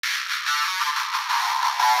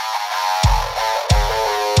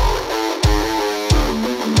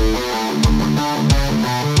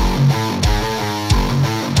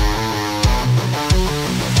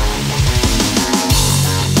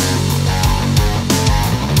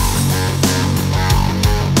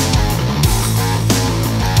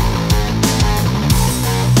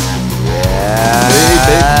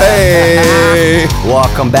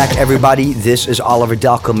Welcome back, everybody. This is Oliver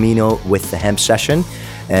Del Camino with the Hempsession,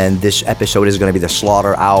 and this episode is going to be the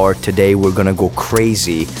Slaughter Hour. Today, we're going to go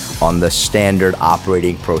crazy on the standard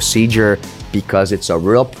operating procedure because it's a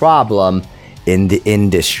real problem in the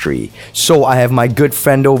industry. So I have my good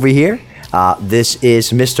friend over here. This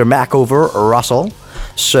is Mr. Mackover, Russell.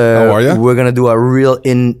 So how are you? We're going to do a real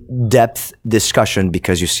in-depth discussion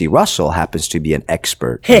because you see Russell happens to be an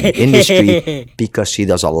expert in the industry because he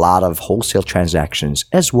does a lot of wholesale transactions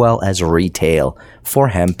as well as retail for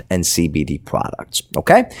hemp and CBD products.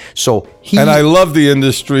 Okay? So And I love the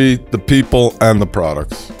industry, the people, and the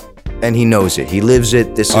products. And he knows it. He lives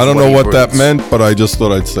it. This is I don't know what that breathes. meant, but I just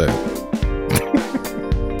thought I'd say it.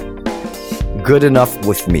 Good enough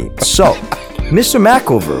with me. So, Mr.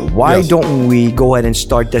 Mackover, why Yes. don't we go ahead and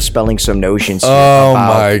start dispelling some notions here Oh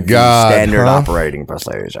about my the God, standard huh? operating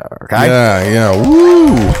procedure, okay? Yeah.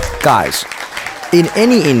 Woo! Guys, in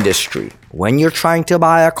any industry, when you're trying to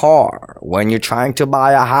buy a car, when you're trying to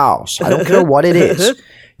buy a house, I don't care what it is,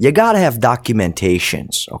 you gotta have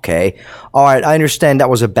documentations, okay? All right, I understand that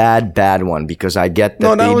was a bad one because I get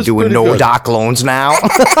that that they was do pretty no good. doc loans now.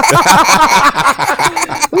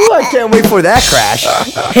 Ooh, I can't wait for that crash.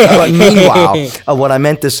 But meanwhile, what I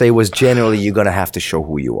meant to say was generally you're going to have to show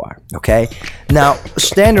who you are, okay? Now,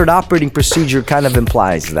 standard operating procedure kind of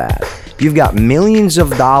implies that. You've got millions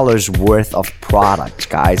of dollars worth of products,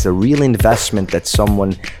 guys, a real investment that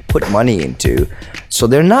someone put money into. So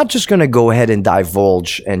they're not just going to go ahead and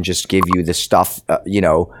divulge and just give you the stuff,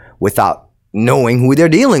 without knowing who they're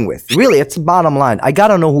dealing with. Really, it's the bottom line. I got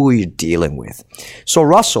to know who you're dealing with. So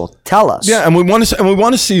Russell, tell us. Yeah, and we want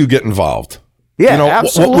to see you get involved. Yeah,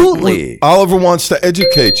 absolutely. Oliver wants to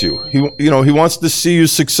educate you. He wants to see you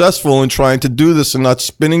successful in trying to do this and not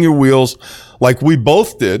spinning your wheels like we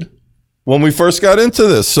both did when we first got into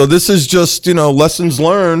this. So this is just, lessons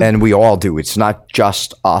learned. And we all do. It's not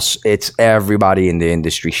just us. It's everybody in the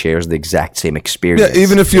industry shares the exact same experience. Yeah,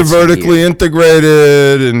 even if you're vertically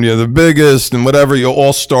integrated and you're the biggest and whatever, you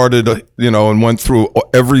all started, and went through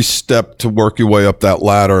every step to work your way up that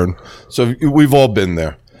ladder. And so we've all been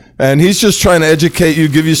there. And he's just trying to educate you,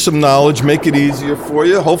 give you some knowledge, make it easier for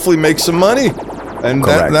you, hopefully make some money. And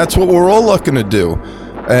that's what we're all looking to do.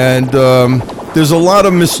 And there's a lot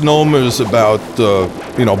of misnomers about,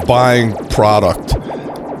 buying product.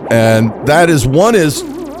 And that is,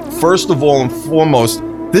 first of all and foremost,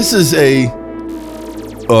 this is a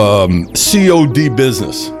COD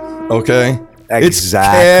business, okay? Exactly.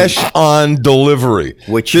 It's cash on delivery.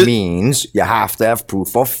 Which means you have to have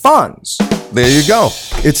proof of funds. There you go.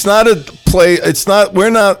 It's not we're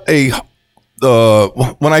not a,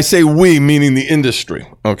 when I say we, meaning the industry,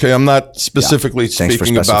 okay? I'm not specifically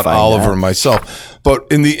speaking about Oliver and myself. But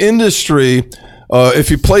in the industry,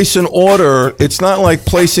 if you place an order, it's not like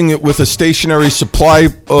placing it with a stationary supply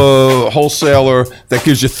wholesaler that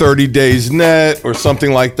gives you 30 days net or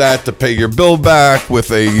something like that to pay your bill back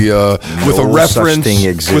with a reference,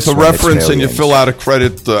 and you fill out a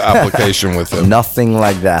credit application with it. Nothing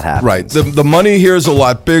like that happens. Right. The money here is a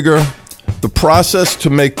lot bigger. The process to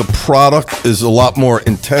make the product is a lot more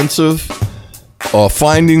intensive.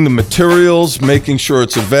 Finding the materials, making sure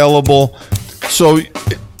it's available. So,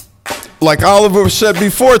 like Oliver said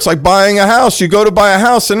before, it's like buying a house. You go to buy a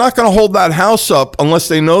house, they're not going to hold that house up unless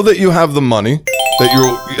they know that you have the money, that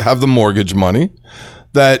you have the mortgage money,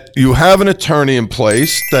 that you have an attorney in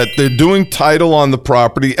place, that they're doing title on the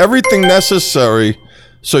property, everything necessary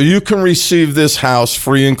so you can receive this house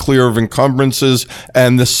free and clear of encumbrances,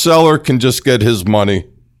 and the seller can just get his money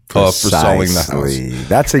for selling the house.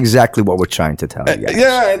 That's exactly what we're trying to tell you guys.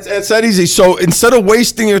 Yeah, it's that easy. So instead of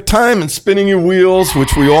wasting your time and spinning your wheels,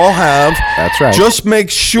 which we all have, that's right. Just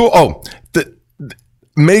make sure.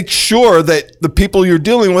 Make sure that the people you're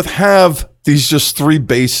dealing with have these just three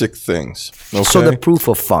basic things. Okay? So the proof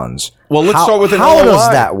of funds. Well, let's start with an How LOI. does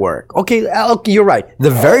that work? Okay, you're right.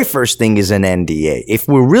 The very first thing is an NDA. If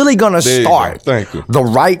we're really going to start the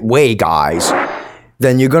right way, guys,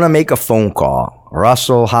 then you're going to make a phone call.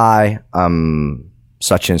 Russell, hi,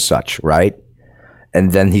 such and such, right?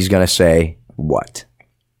 And then he's going to say, what?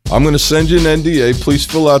 I'm going to send you an NDA. Please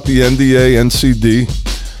fill out the NDA, NCD,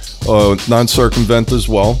 non-circumvent as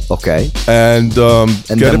well. Okay. And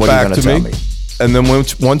get it back to me. Me. And then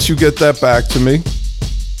once you get that back to me,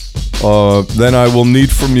 then I will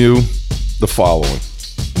need from you the following.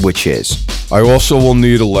 Which is? I also will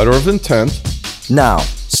need a letter of intent. Now,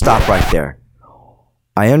 stop right there.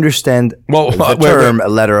 I understand the term a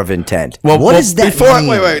letter of intent. What does that mean?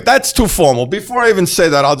 Wait. That's too formal. Before I even say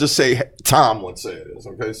that, I'll just say, Tom, let's say it is.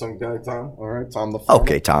 Okay, some guy, Tom. All right, Tom the farmer.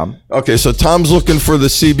 Okay, Tom. Okay, so Tom's looking for the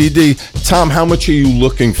CBD. Tom, how much are you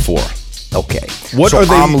looking for? Okay. What so are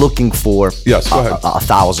they? I'm looking for Yes, go ahead.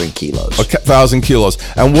 1,000 kilos. 1,000 kilos.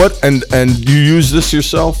 And you use this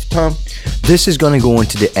yourself, Tom? This is going to go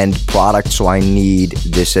into the end product, so I need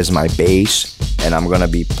this as my base, and I'm going to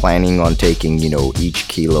be planning on taking, each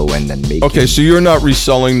kilo and then making. Okay, so you're not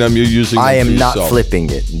reselling them, you're using them I am for not yourself. flipping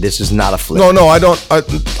it. This is not a flip. No, I don't.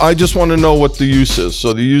 I just want to know what the use is.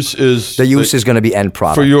 So the use is... The use is going to be end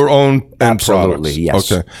product. For your own end Absolutely,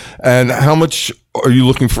 products. yes. Okay. And how much... Are you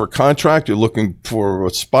looking for a contract? You're looking for a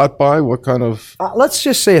spot buy? What kind of... Let's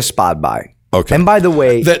just say a spot buy. Okay. And by the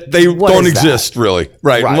way... That they don't exist, really.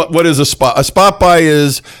 Right. Right. What is a spot? A spot buy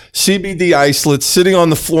is CBD isolate sitting on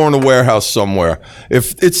the floor in a warehouse somewhere.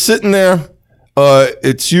 If it's sitting there,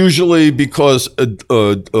 it's usually because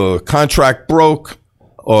a contract broke,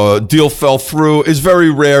 deal fell through. It's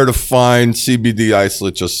very rare to find CBD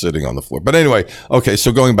isolate just sitting on the floor. But anyway, okay,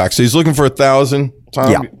 so going back. So he's looking for 1,000,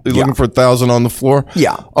 Tom? Yeah. He's looking for 1,000 on the floor?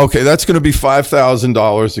 Yeah. Okay, that's going to be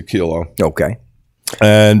 $5,000 a kilo. Okay.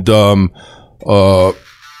 And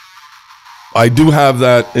I do have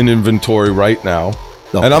that in inventory right now.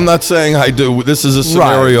 Okay. And I'm not saying I do. This is a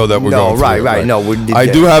scenario that we're going through. Right. No, I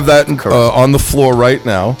do have that on the floor right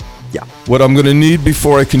now. Yeah. What I'm going to need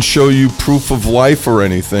before I can show you proof of life or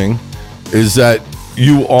anything is that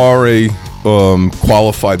you are a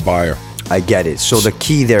qualified buyer. I get it. So the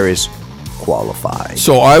key there is qualified.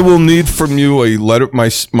 So I will need from you a letter. My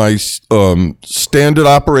standard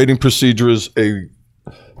operating procedure is the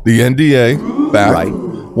NDA back. Right.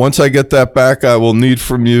 Once I get that back, I will need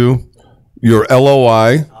from you your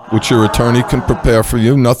LOI, which your attorney can prepare for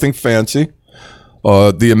you. Nothing fancy.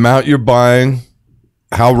 The amount you're buying,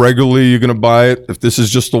 how regularly you're going to buy it. If this is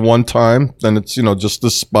just a one time, then it's just a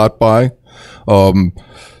spot buy.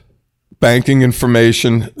 Banking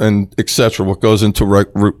information and etc. What goes into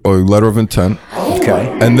a letter of intent.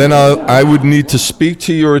 Okay. And then I would need to speak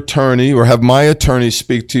to your attorney or have my attorney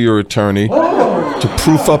speak to your attorney to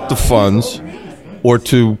proof up the funds, or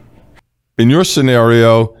to, in your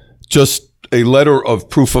scenario, just a letter of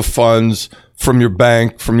proof of funds from your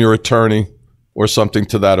bank, from your attorney, or something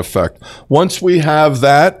to that effect. Once we have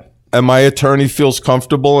that, and my attorney feels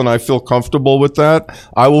comfortable and I feel comfortable with that,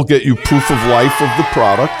 I will get you proof of life of the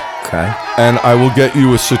product. Okay. And I will get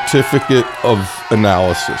you a certificate of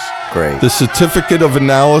analysis. Great. The certificate of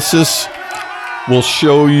analysis will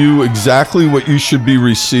show you exactly what you should be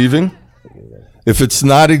receiving. If it's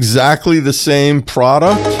not exactly the same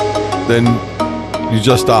product, then you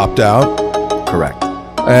just opt out. Correct.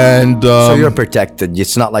 And so you're protected.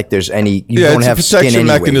 It's not like there's any. You don't have skin it's a protection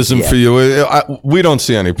mechanism for you. We don't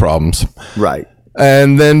see any problems. Right.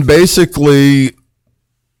 And then basically,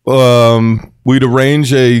 we'd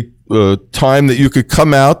arrange a time that you could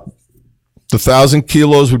come out. The 1,000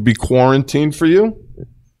 kilos would be quarantined for you.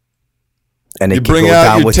 And you bring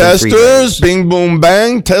out your testers, bing, boom,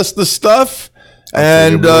 bang, test the stuff.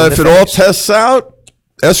 And if it all tests out,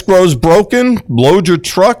 escrow's broken, load your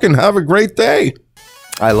truck and have a great day.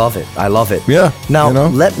 I love it. I love it. Yeah. Now,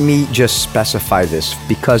 let me just specify this,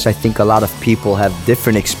 because I think a lot of people have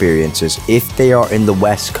different experiences if they are in the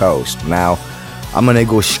West Coast. Now, I'm going to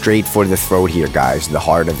go straight for the throat here, guys, the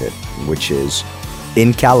heart of it, which is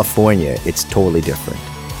in California, it's totally different.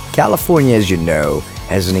 California, as you know,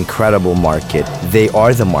 has an incredible market. They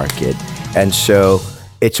are the market. And so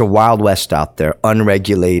it's a Wild West out there,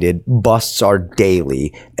 unregulated. Busts are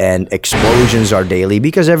daily and explosions are daily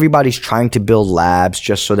because everybody's trying to build labs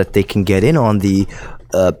just so that they can get in on the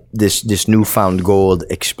this newfound gold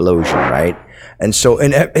explosion, right? And so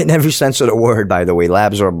in every sense of the word, by the way,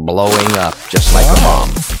 labs are blowing up just like a bomb,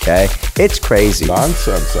 okay? It's crazy.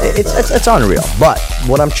 Nonsense. It's unreal. But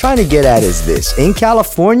what I'm trying to get at is this. In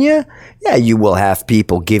California, yeah, you will have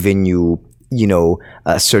people giving you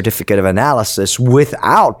a certificate of analysis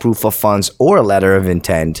without proof of funds or a letter of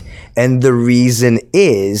intent. And the reason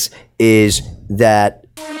is that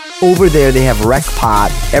over there they have rec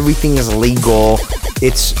pot, everything is legal.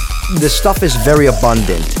 The stuff is very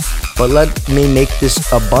abundant. But let me make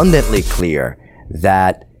this abundantly clear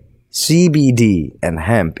that CBD and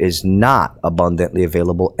hemp is not abundantly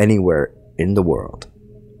available anywhere in the world.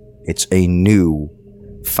 It's a new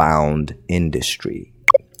found industry.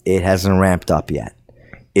 It hasn't ramped up yet.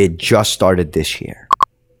 It just started this year.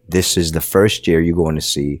 This is the first year you're going to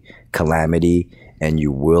see calamity and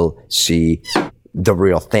you will see the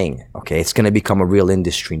real thing. Okay, it's going to become a real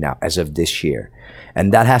industry now as of this year.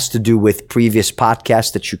 And that has to do with previous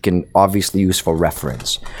podcasts that you can obviously use for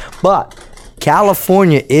reference. But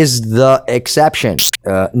California is the exception.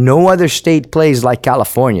 No other state plays like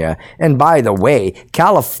California. And by the way,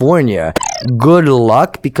 California, good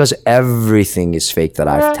luck, because everything is fake that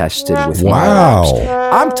I've tested with my herbs.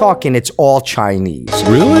 I'm talking it's all Chinese.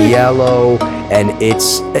 Really? Yellow, and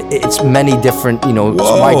it's many different,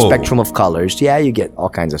 wide spectrum of colors. Yeah, you get all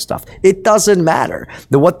kinds of stuff. It doesn't matter.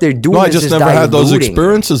 What they're doing No, I is just diluting. never had those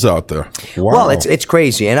experiences out there. Wow. Well, it's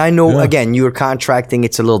crazy. And I know, again, you're contracting.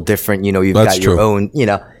 It's a little different. You've That's got your true. own,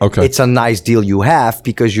 Okay. It's a nice deal you have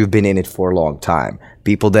because you've been in it for a long time.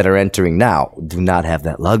 People that are entering now do not have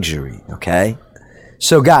that luxury, okay?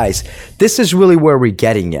 So, guys, this is really where we're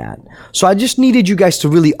getting at. So I just needed you guys to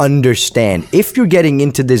really understand, if you're getting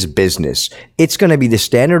into this business, it's going to be the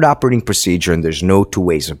standard operating procedure, and there's no two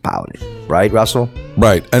ways about it. Right, Russell?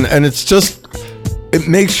 Right. And it's just, it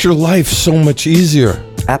makes your life so much easier.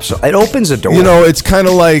 Absolutely. It opens a door. It's kind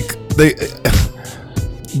of like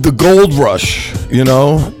the gold rush, you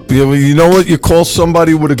know what you call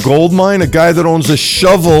somebody with a gold mine? A guy that owns a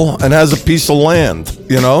shovel and has a piece of land,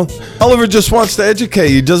 Oliver just wants to educate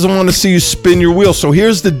you. He doesn't want to see you spin your wheel. So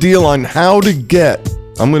here's the deal on how to get,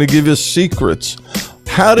 I'm going to give you secrets,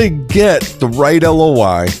 how to get the right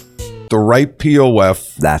LOI, the right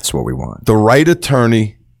POF. That's what we want. The right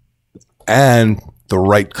attorney and the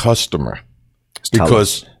right customer.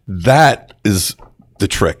 Because that is the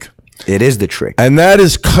trick. It is the trick. And that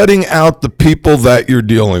is cutting out the people that you're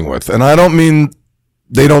dealing with. And I don't mean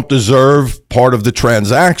they don't deserve part of the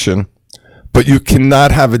transaction, but you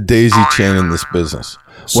cannot have a daisy chain in this business.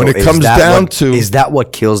 So when it comes down to... Is that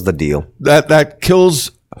what kills the deal? That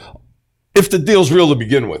kills... If the deal's real to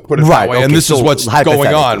begin with, put it that way. Okay, And this is what's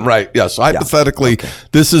going on. Right, yes. Hypothetically,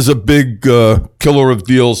 this is a big killer of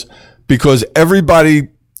deals because everybody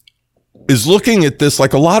is looking at this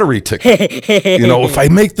like a lottery ticket. If I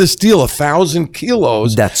make this deal 1,000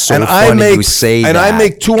 kilos, that's so and funny you say and that. I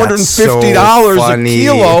make $250 a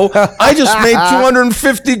kilo, I just made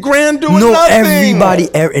 250 grand doing nothing. Everybody,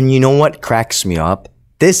 and you know what cracks me up?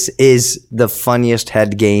 This is the funniest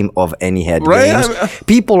head game of any head games.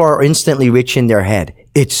 People are instantly rich in their head.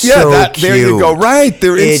 It's so cute. There you go. Right.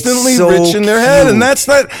 They're instantly rich in their head. And that's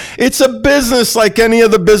not, it's a business like any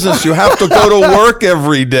other business. You have to go to work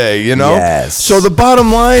every day, Yes. So the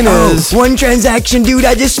bottom line is... One transaction, dude,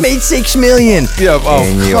 I just made $6 million. Yeah,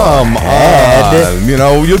 come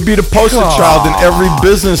on. You'd be the poster child in every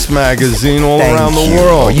business magazine all around the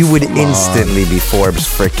world. You would instantly be Forbes'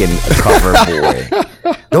 freaking cover boy.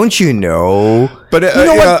 Don't you know? But you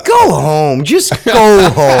know what? Go home. Just go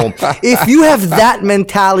home. If you have that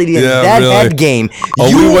mentality and that head game, are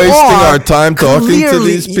we wasting our time talking to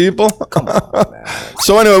these people? Come on, man.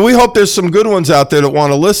 So anyway, we hope there's some good ones out there that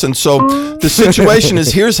want to listen. So the situation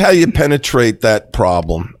is, here's how you penetrate that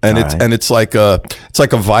problem, and it's like a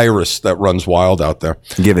virus that runs wild out there.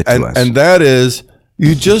 Give it to us. And that is,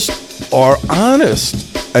 you just are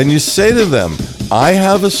honest, and you say to them, I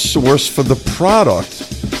have a source for the product.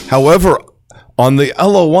 However, on the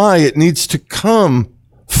LOI, it needs to come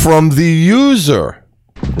from the user.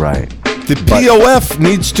 Right. The POF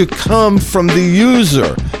needs to come from the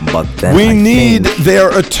user. But then we need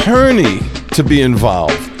their attorney to be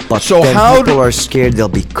involved. But so then people are scared they'll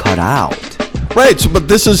be cut out. Right. So, but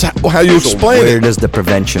this is how you explain it. Where does the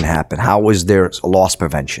prevention happen? How is there loss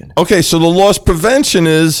prevention? Okay. So the loss prevention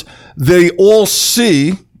is they all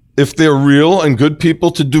see, if they're real and good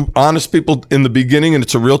people, to do honest people in the beginning, and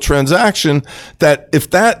it's a real transaction, that if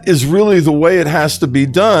that is really the way it has to be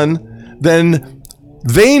done, then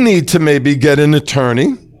they need to maybe get an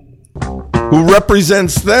attorney who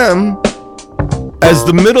represents them as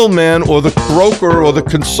the middleman or the broker or the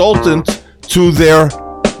consultant to their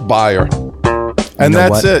buyer. And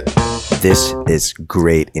that's it. This is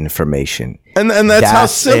great information. And that's how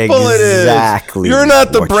simple it is. Exactly. You're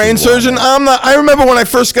not the brain surgeon. I'm not. I remember when I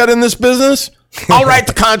first got in this business, I'll write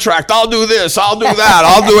the contract. I'll do this. I'll do that.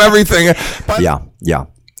 I'll do everything. But yeah.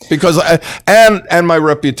 Because and my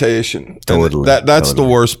reputation. Totally. That's the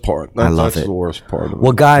worst part. I love that's it. The worst part of it.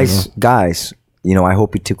 Well, guys, I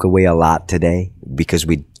hope you took away a lot today, because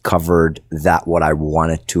we covered what I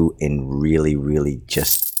wanted to in really, really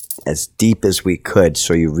just as deep as we could,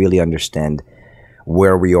 so you really understand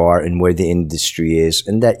where we are and where the industry is,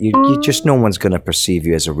 and that you just, no one's going to perceive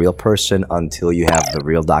you as a real person until you have the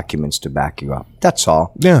real documents to back you up. That's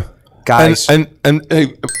all. Yeah. Guys. And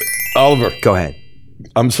hey, Oliver. Go ahead.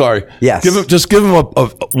 I'm sorry. Yes. Give him a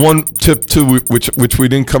one tip too, which we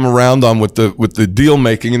didn't come around on with the deal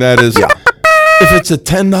making, and that is, if it's a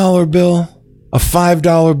 $10 bill, a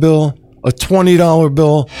 $5 bill, a $20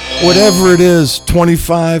 bill, whatever it is,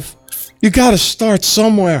 25, you got to start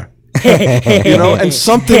somewhere. You know, and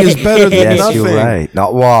something is better than Yes, nothing. you're right.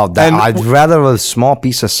 No, well, I'd rather a small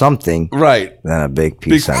piece of something Right. than a big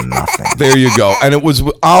piece of nothing. There you go. And it was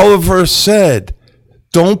Oliver said,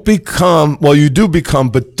 don't become, well, you do become,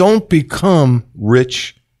 but don't become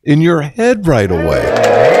rich in your head right away.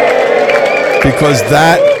 Because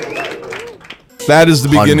that is the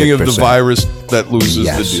beginning 100%. of the virus that loses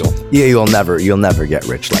the deal. Yeah, you'll never get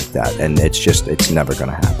rich like that. And it's never going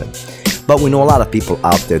to happen. But we know a lot of people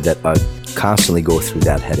out there that constantly go through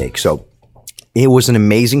that headache. So it was an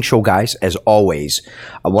amazing show, guys. As always,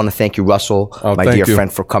 I want to thank you, Russell, my dear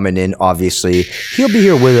friend, for coming in. Obviously, he'll be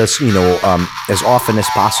here with us, as often as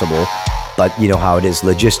possible. But you know how it is.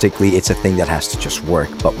 Logistically, it's a thing that has to just work.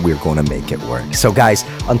 But we're going to make it work. So, guys,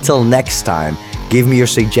 until next time, give me your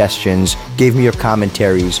suggestions. Give me your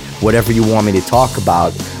commentaries. Whatever you want me to talk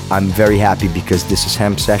about, I'm very happy because this is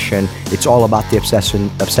Hempsession. It's all about the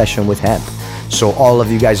obsession with hemp. So all of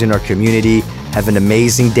you guys in our community, have an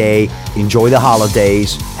amazing day. Enjoy the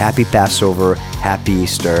holidays. Happy Passover. Happy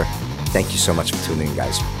Easter. Thank you so much for tuning in,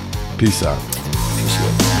 guys. Peace out.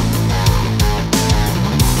 Appreciate it.